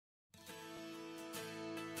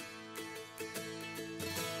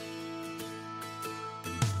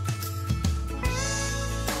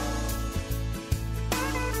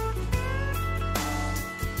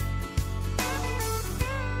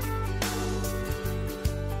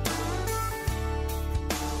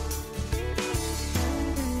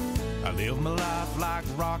Live my life like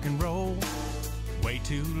rock and roll, way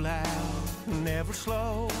too loud, never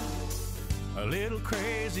slow, a little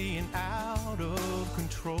crazy and out of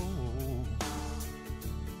control.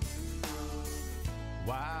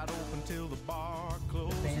 Wide open till the bar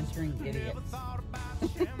closes. Bantering idiots.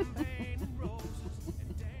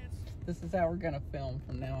 This is how we're gonna film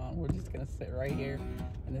from now on. We're just gonna sit right here,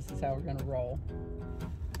 and this is how we're gonna roll.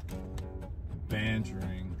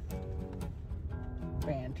 Bantering.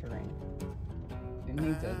 It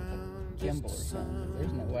needs a gimbal or something.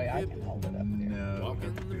 There's no way I can hold it up there. No.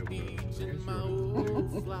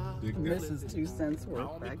 This is 2 cents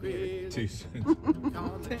worth back here. 2 cents.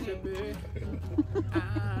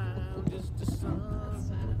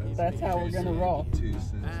 That's how we're gonna roll. 2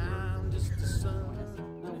 cents.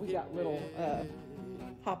 We got little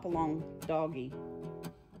hop along doggy.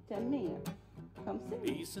 10 minutes. Come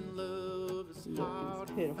see. Peace and love is hard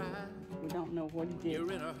He's pitiful. We don't know what he did.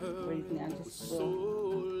 But he's now just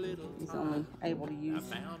he's only able to use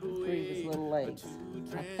 3 of his little legs.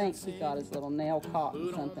 I think he got his little nail caught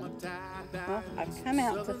in something. Well, I've come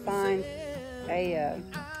out to find a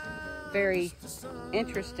very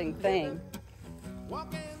interesting thing.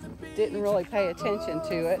 Didn't really pay attention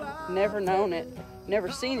to it. Never known it. Never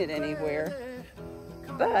seen it anywhere.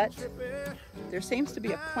 But there seems to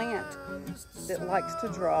be a plant that likes to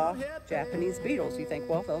draw Japanese beetles. You think,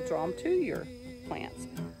 well, they'll draw them to your plants.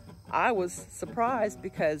 I was surprised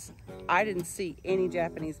because I didn't see any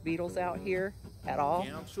Japanese beetles out here at all.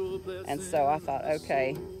 And so I thought,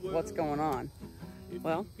 okay, what's going on?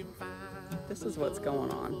 Well, this is what's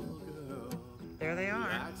going on. There they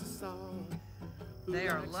are. They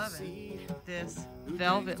are loving this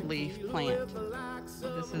velvet leaf plant.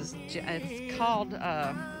 This is, it's called,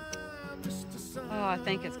 I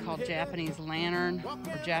think it's called Japanese lantern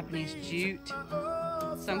or Japanese jute.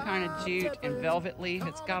 Some kind of jute and velvet leaf.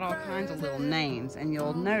 It's got all kinds of little names, and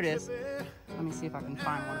you'll notice, let me see if I can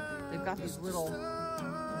find one. They've got these little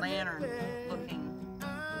lantern looking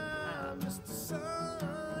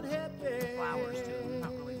flowers to them.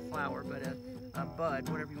 Not really a flower, but a bud,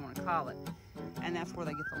 whatever you want to call it. And that's where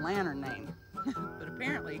they get the lantern name. But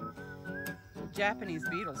apparently, Japanese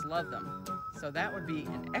beetles love them. So that would be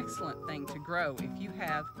an excellent thing to grow if you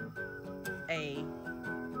have a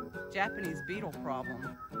Japanese beetle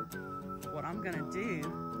problem. What I'm gonna do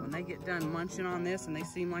when they get done munching on this and they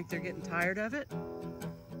seem like they're getting tired of it,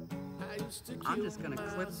 I'm just gonna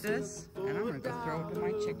clip this and I'm gonna go throw it to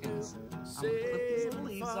my chickens. I'm gonna clip these little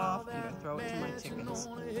leaves off and go throw it to my chickens.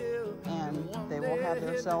 And they will have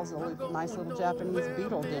themselves a nice little Japanese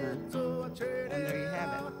beetle dinner. And there you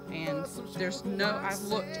have it. And there's no, I've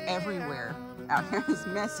looked everywhere out here, as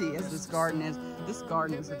messy as this garden is. This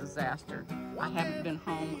garden is a disaster. I haven't been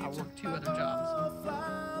home. I work 2 other jobs.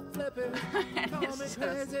 And it's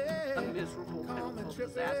just a miserable, pitiful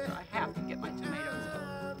disaster. I have to get my tomatoes up.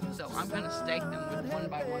 So I'm going to stake them with 1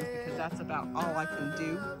 by 1 because that's about all I can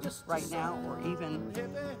do right now, or even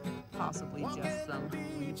possibly just some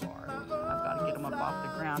rebar. I've got to get them up off the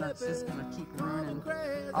ground. It's just going to keep ruining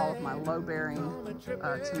all of my low-bearing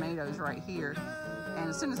tomatoes right here. And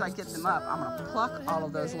as soon as I get them up, I'm going to pluck all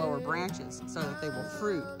of those lower branches so that they will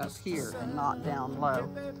fruit up here and not down low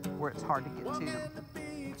where it's hard to get to them.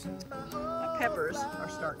 My peppers are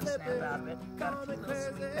starting to snap out of it. Got a few little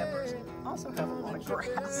sweet peppers. Also have a lot of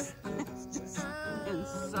grass. It's just been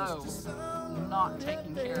so not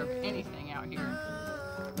taking care of anything out here.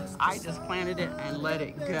 I just planted it and let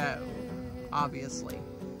it go. Obviously,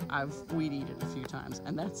 I've weed-eated it a few times,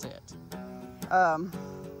 and that's it.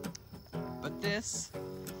 But this,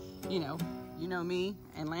 you know me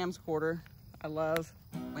and lamb's quarter. I love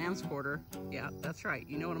lamb's quarter. Yeah, that's right.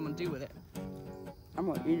 You know what I'm gonna do with it. I'm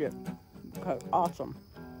gonna eat it. Okay, awesome.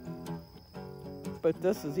 But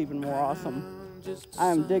this is even more awesome. I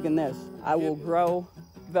am digging this. I will grow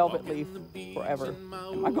velvet leaf forever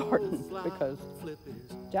in my garden because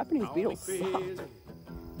Japanese beetles suck.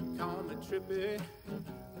 Call me trippy.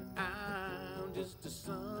 I'm just a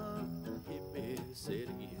SunHippie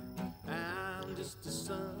city. I'm just a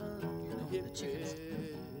SunHippie.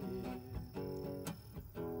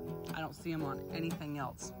 I don't see them on anything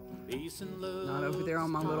else. Peace and love. Not over there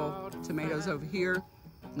on my little tomatoes over here.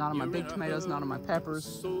 Not on my big tomatoes, not on my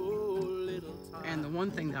peppers. And the one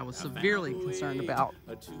thing that I was severely concerned about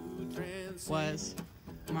was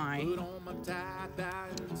my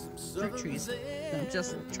fruit trees that I'm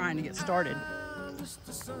just trying to get started.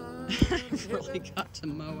 I've really got to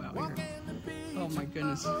mow out here. Oh my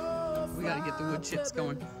goodness. We gotta get the wood chips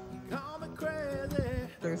going.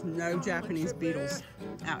 There's no Japanese beetles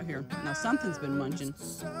out here. Now something's been munching.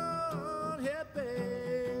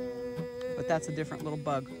 But that's a different little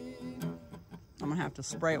bug. I'm gonna have to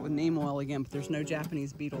spray it with neem oil again, but there's no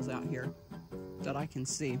Japanese beetles out here that I can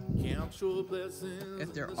see.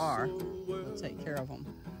 If there are, we'll take care of them.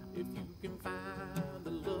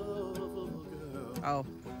 Oh,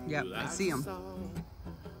 yep, I see them.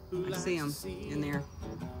 I see him in there.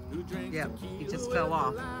 Yep, he just fell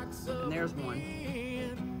off. And there's one.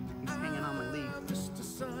 He's hanging on my leaf.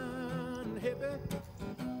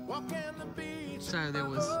 So there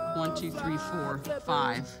was 1, 2, 3, 4,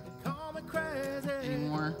 5. Any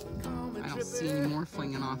more? I don't see any more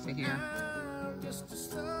flinging off of here.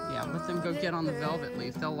 Yeah, let them go get on the velvet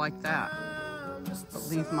leaf. They'll like that. But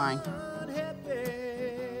leave my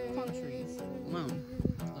plum trees alone.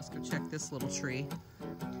 Let's go check this little tree.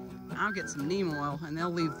 I'll get some neem oil and they'll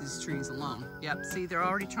leave these trees alone. Yep, see, they're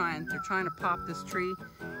already trying to pop this tree.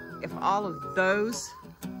 If all of those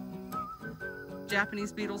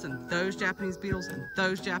Japanese beetles and those Japanese beetles and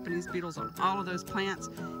those Japanese beetles on all of those plants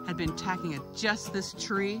had been attacking at just this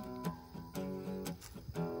tree,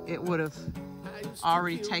 it would have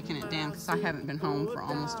already taken it down, because I haven't been home for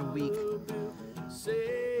almost a week.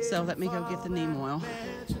 So let me go get the neem oil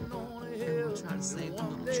and we'll try to save the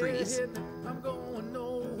little trees.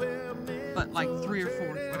 But like 3 or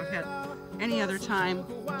 4, if I had any other time,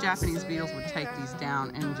 Japanese beetles would take these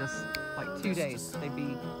down in just like 2 days. They'd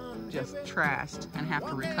be just trashed and have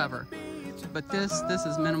to recover. But this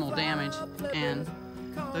is minimal damage, and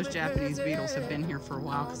those Japanese beetles have been here for a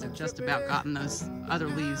while because they've just about gotten those other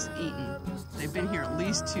leaves eaten. They've been here at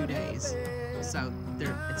least 2 days. So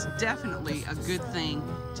it's definitely a good thing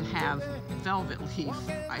to have velvet leaf,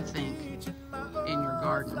 I think, in your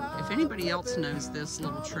garden. If anybody else knows this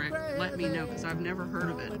little trick, let me know, because I've never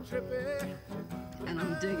heard of it. And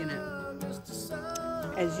I'm digging it.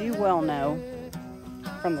 As you well know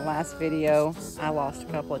from the last video, I lost a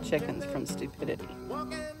couple of chickens from stupidity.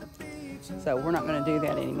 So we're not going to do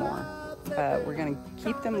that anymore. We're going to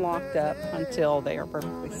keep them locked up until they are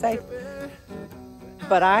perfectly safe.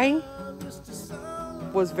 But I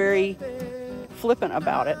was very flippant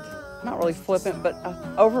about it. Not really flippant, but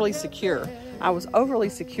overly secure. I was overly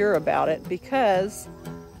secure about it because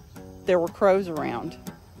there were crows around.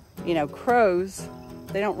 You know, crows,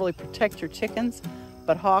 they don't really protect your chickens,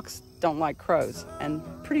 but hawks don't like crows. And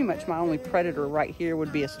pretty much my only predator right here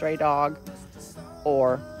would be a stray dog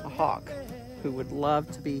or a hawk, who would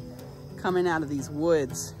love to be coming out of these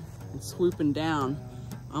woods and swooping down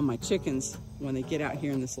on my chickens when they get out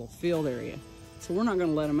here in this little field area. So we're not going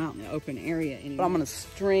to let them out in the open area anymore. But I'm going to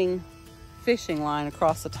string fishing line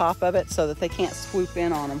across the top of it so that they can't swoop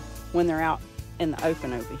in on them when they're out in the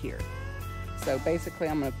open over here. So basically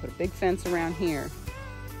I'm going to put a big fence around here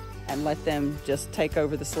and let them just take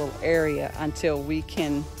over this little area until we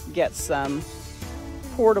can get some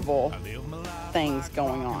portable things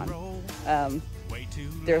going on.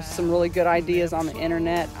 There's some really good ideas on the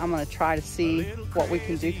internet. I'm going to try to see what we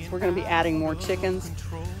can do, because we're going to be adding more chickens,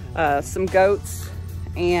 some goats,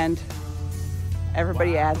 and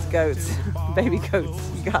everybody adds goats. Baby goats,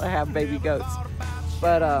 you gotta have baby goats.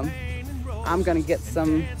 But I'm going to get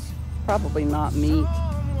some, probably not meat.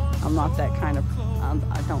 I'm not that kind of,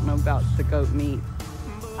 I don't know about the goat meat.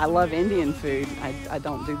 I love Indian food. I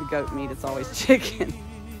don't do the goat meat, it's always chicken.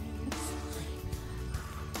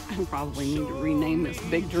 I probably need to rename this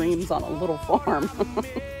Big Dreams on a Little Farm.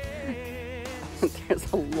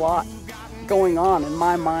 There's a lot going on in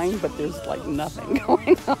my mind, but there's like nothing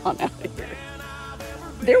going on out here.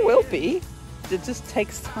 There will be. It just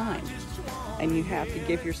takes time. And you have to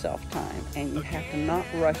give yourself time. And you have to not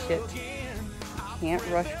rush it. You can't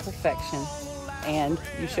rush perfection. And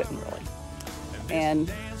you shouldn't really.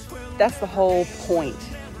 And that's the whole point,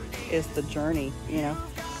 is the journey, you know.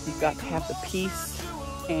 You've got to have the peace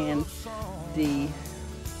and the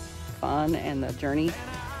fun and the journey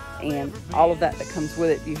and all of that comes with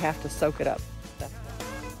it. You have to soak it up.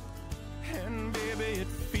 And baby, it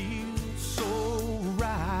feels so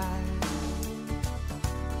right,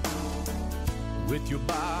 with your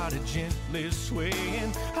body gently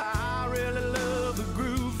swaying. I really love the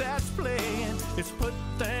groove that's playing. It's put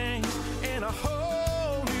things in a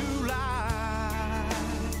whole new light.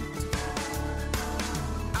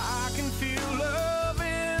 I can feel love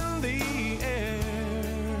in the air,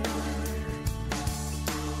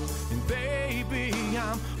 and baby,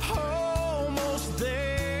 I'm almost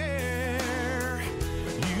there.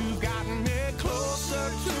 You've gotten me closer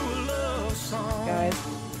to a love song. Guys,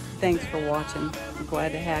 thanks for watching. I'm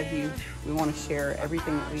glad to have you. We want to share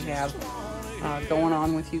everything that we have going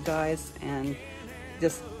on with you guys, and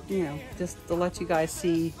just, you know, just to let you guys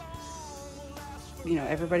see, you know,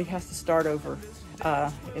 everybody has to start over.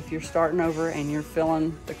 If you're starting over and you're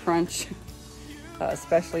feeling the crunch,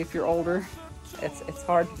 especially if you're older, It's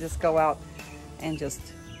hard to just go out and just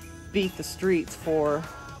beat the streets for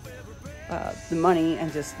the money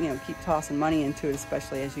and just, you know, keep tossing money into it,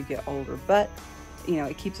 especially as you get older. But, you know,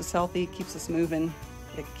 it keeps us healthy, it keeps us moving,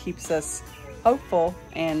 it keeps us hopeful,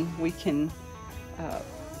 and we can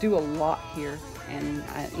do a lot here. And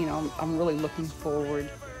you know, I'm really looking forward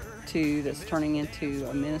to this turning into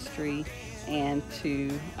a ministry, and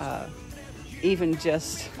to even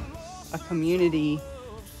just a community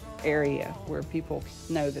area where people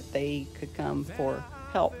know that they could come for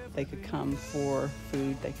help, they could come for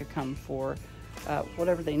food, they could come for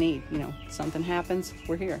whatever they need. You know, something happens,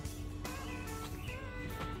 we're here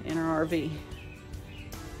in our RV.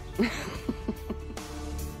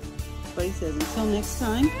 But he says, until next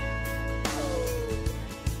time,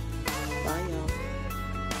 bye y'all.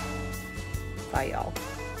 Bye y'all.